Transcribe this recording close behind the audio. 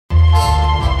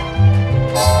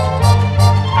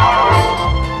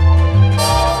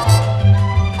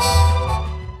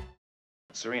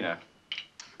Serena,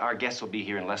 our guests will be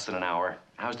here in less than an hour.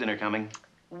 How's dinner coming?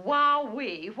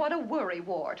 Wowee, what a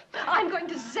worrywart. I'm going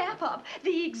to zap up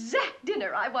the exact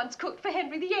dinner I once cooked for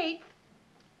Henry VIII.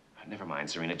 Never mind,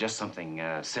 Serena, just something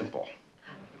simple.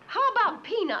 How about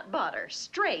peanut butter?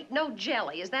 Straight, no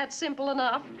jelly. Is that simple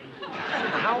enough?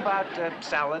 How about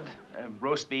salad,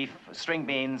 roast beef, string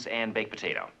beans, and baked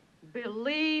potato?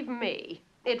 Believe me,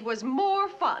 it was more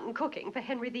fun cooking for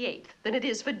Henry VIII than it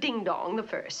is for Ding Dong the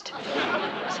First.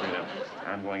 Serena,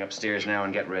 I'm going upstairs now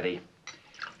and get ready.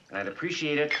 And I'd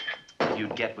appreciate it if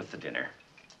you'd get with the dinner.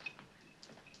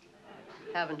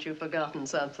 Haven't you forgotten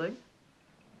something?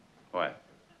 What?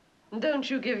 Don't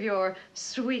you give your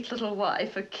sweet little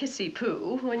wife a kissy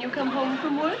poo when you come home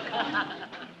from work?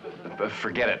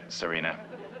 Forget it, Serena.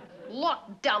 Look,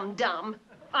 dum-dum,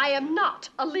 I am not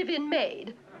a live-in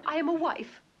maid. I am a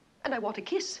wife, and I want a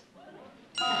kiss.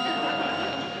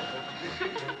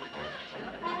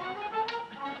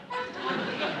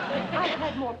 I've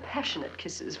had more passionate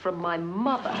kisses from my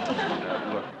mother.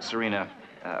 Look, Serena,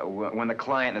 when the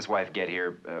client and his wife get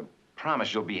here,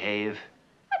 promise you'll behave.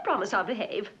 I promise I'll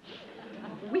behave,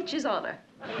 which is honor.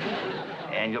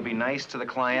 And you'll be nice to the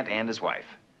client and his wife.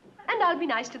 And I'll be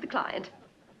nice to the client.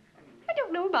 I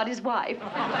don't know about his wife.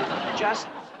 Just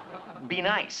be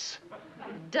nice.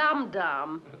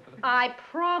 Dum-dum, I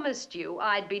promised you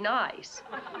I'd be nice.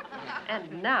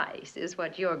 And nice is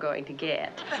what you're going to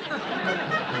get.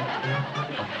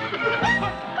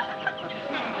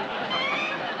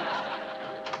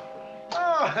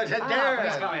 Oh, Darrin.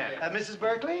 Please come in. Mrs.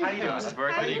 Berkeley? How do you do, Mrs.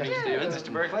 Berkeley? How do you do?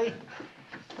 Mr. Berkeley?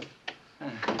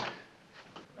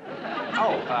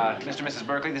 Mr. and Mrs.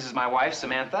 Berkeley, this is my wife,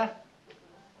 Samantha.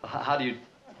 How do you...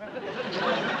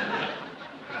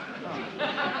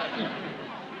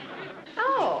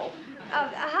 Oh,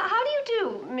 how do you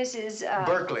do, Mrs.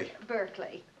 Berkeley.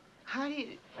 Berkeley? How do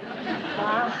you...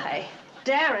 My,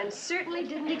 Darrin certainly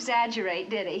didn't exaggerate,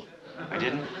 did he? I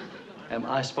didn't? Am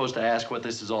I supposed to ask what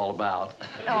this is all about?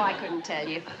 Oh, I couldn't tell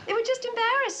you. It would just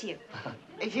embarrass you.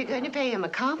 If you're going to pay him a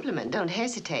compliment, don't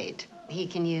hesitate. He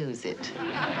can use it.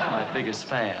 My biggest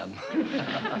fan.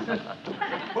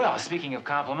 Well, speaking of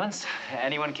compliments,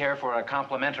 anyone care for a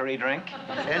complimentary drink?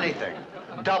 Anything.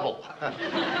 Double.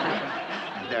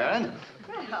 Darrin?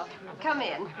 Well, come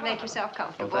in. Make yourself Well,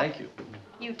 comfortable. thank you.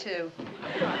 You too.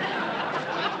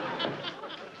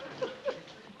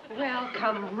 Well,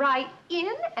 come right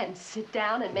in and sit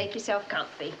down and make yourself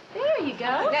comfy. There you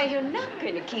go. Now, you're not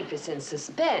going to keep us in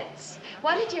suspense.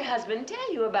 What did your husband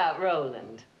tell you about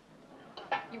Roland?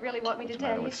 You really want me to What's the tell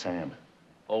matter you? with Sam?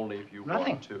 Only if you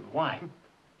Nothing. want to. Why?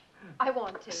 I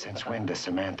want to. Since when does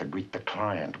Samantha greet the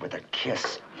client with a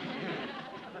kiss?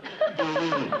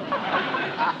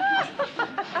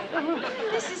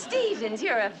 Mrs. Stephens,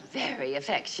 you're a very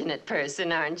affectionate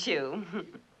person, aren't you?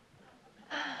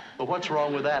 But what's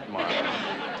wrong with that, Mark?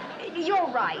 You're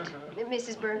right,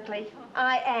 Mrs. Berkeley.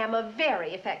 I am a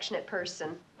very affectionate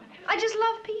person. I just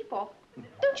love people.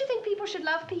 Don't you think people should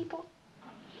love people?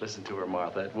 Listen to her,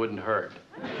 Martha. It wouldn't hurt.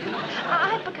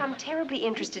 I've become terribly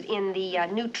interested in the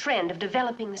new trend of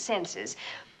developing the senses,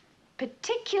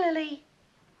 particularly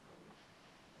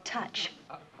touch.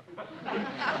 Now,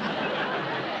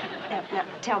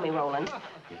 tell me, Roland.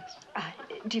 Yes.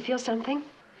 Do you feel something?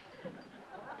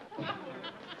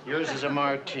 Yours is a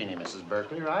martini, Mrs.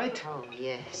 Berkeley, right? Oh,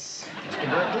 yes.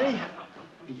 Mr. Berkeley?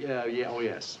 Yeah, oh,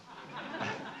 yes.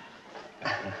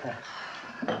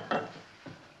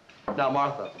 Now,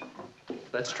 Martha,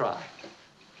 let's try.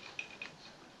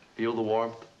 Feel the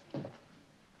warmth?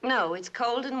 No, it's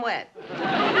cold and wet.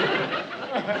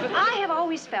 I have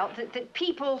always felt that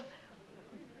people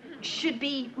should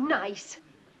be nice.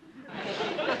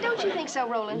 Don't you think so,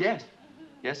 Roland? Yes.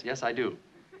 Yes, I do.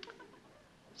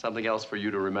 Something else for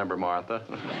you to remember, Martha.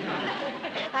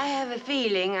 I have a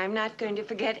feeling I'm not going to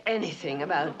forget anything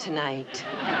about tonight.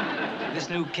 This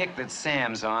new kick that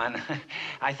Sam's on,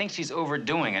 I think she's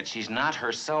overdoing it. She's not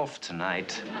herself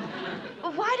tonight.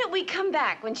 Well, why don't we come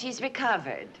back when she's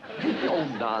recovered? Oh,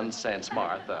 nonsense,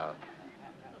 Martha.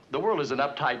 The world is an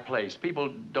uptight place. People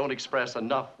don't express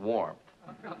enough warmth.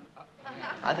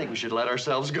 I think we should let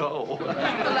ourselves go. Well,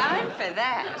 I'm for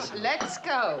that. Let's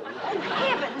go. Oh,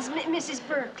 heavens, Mrs.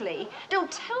 Berkeley.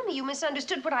 Don't tell me you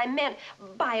misunderstood what I meant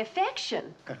by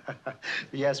affection.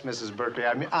 Yes, Mrs. Berkeley.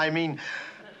 I mean,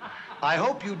 I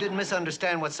hope you didn't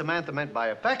misunderstand what Samantha meant by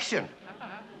affection.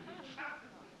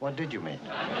 What did you mean?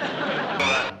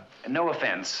 No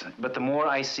offense, but the more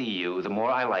I see you, the more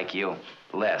I like you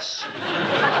less.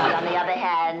 But on the other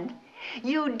hand,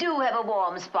 you do have a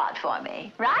warm spot for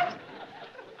me, right?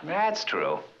 That's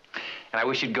true. and I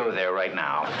wish you'd go there right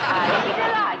now. I'd be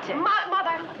delighted.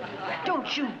 Mother,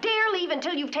 don't you dare leave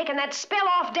until you've taken that spell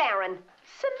off Darrin.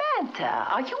 Samantha,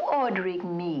 are you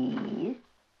ordering me?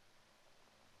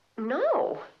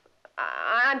 No,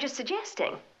 I'm just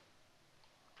suggesting.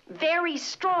 Very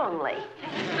strongly.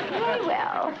 Very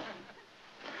well.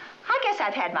 I guess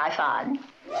I've had my fun.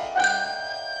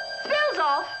 Spell's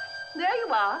off. There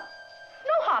you are.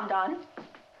 No harm done.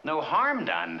 No harm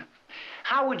done?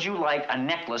 How would you like a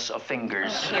necklace of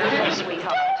fingers? Here,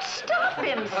 sweetheart. Don't stop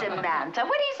him, Samantha.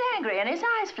 When he's angry and his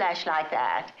eyes flash like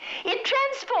that, it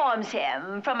transforms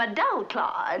him from a dull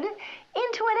clod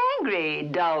into an angry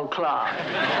dull clod.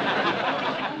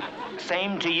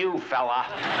 Same to you, fella.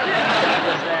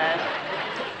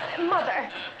 Mother,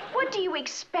 what do you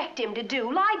expect him to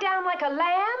do? Lie down like a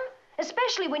lamb?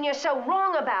 Especially when you're so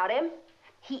wrong about him.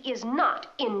 He is not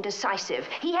indecisive.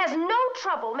 He has no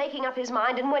trouble making up his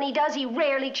mind, and when he does, he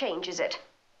rarely changes it.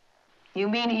 You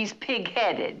mean he's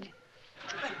pig-headed?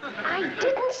 I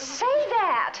didn't say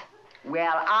that.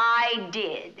 Well, I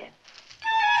did.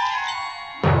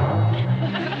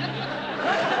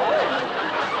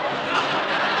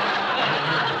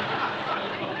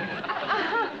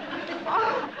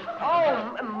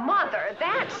 Oh, Mother,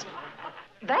 that's...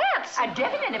 A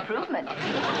definite improvement.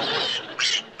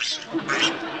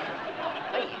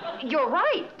 You're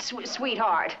right,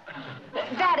 sweetheart.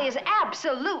 That is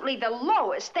absolutely the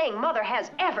lowest thing Mother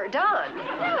has ever done.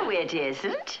 No, it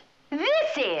isn't.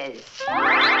 This is.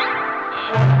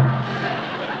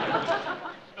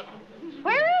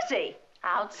 Where is he?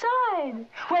 Outside,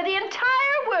 where the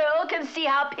entire world can see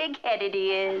how pig-headed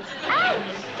he is.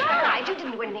 Outside? You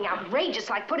didn't do anything outrageous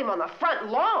like put him on the front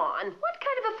lawn. What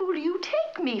kind of a fool do you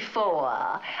take me for?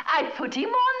 I'd put him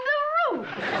on the roof.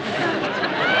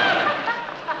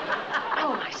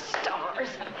 Oh, my stars.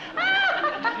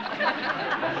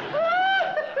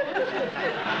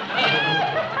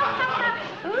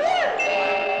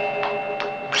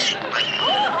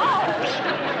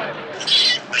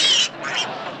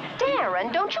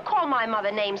 Darrin, don't you call my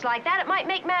mother names like that. It might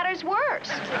make matters worse.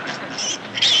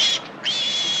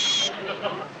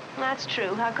 That's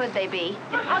true. How could they be?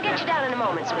 I'll get you down in a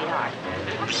moment, sweetheart.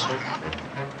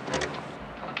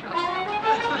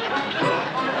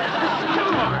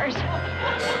 Mars.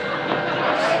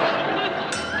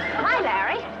 Hi,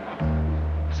 Larry.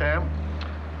 Sam,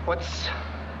 what's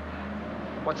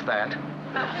that?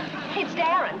 It's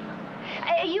Darrin.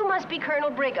 You must be Colonel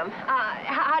Brigham.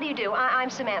 How do you do? I'm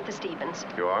Samantha Stephens.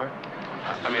 You are?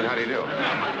 I mean, how do you do?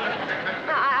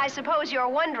 I suppose you're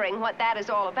wondering what that is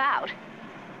all about.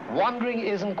 Wandering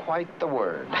isn't quite the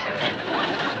word.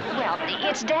 Well,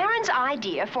 it's Darrin's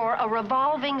idea for a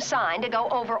revolving sign to go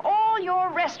over all your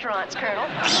restaurants, Colonel.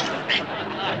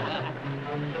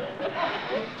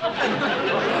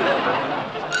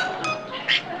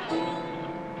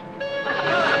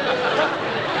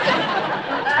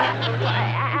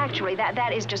 Actually,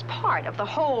 that is just part of the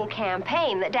whole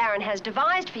campaign that Darrin has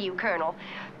devised for you, Colonel.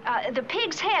 The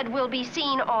pig's head will be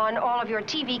seen on all of your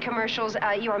TV commercials,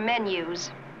 your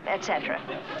menus, etc.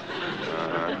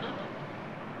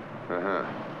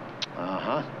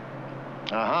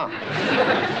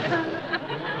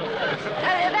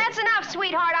 That's enough,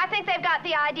 sweetheart. I think they've got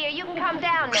the idea. You can come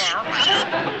down now.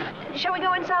 Shall we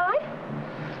go inside?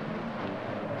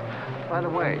 By the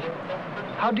way,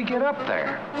 how'd you get up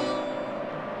there?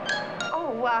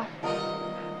 Oh,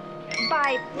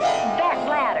 by that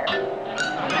ladder.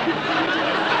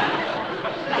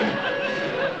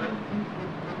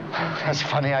 That's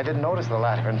funny. I didn't notice the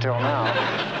ladder until now.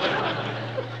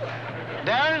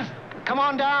 Darrin, come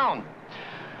on down.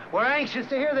 We're anxious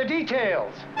to hear the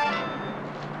details.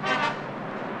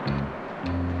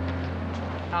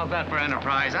 How's that for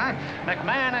enterprise, huh?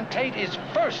 McMahon and Tate is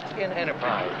first in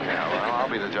enterprise. Yeah, well, I'll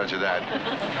be the judge of that.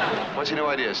 What's your new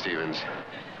idea, Stevens?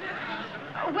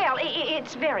 Well,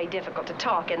 it's very difficult to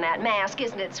talk in that mask,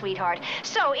 isn't it, sweetheart?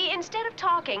 So instead of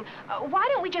talking, why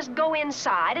don't we just go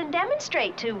inside and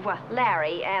demonstrate to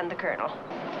Larry and the Colonel?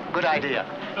 Good idea.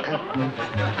 We'll have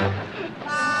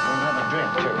a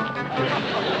drink,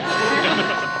 too.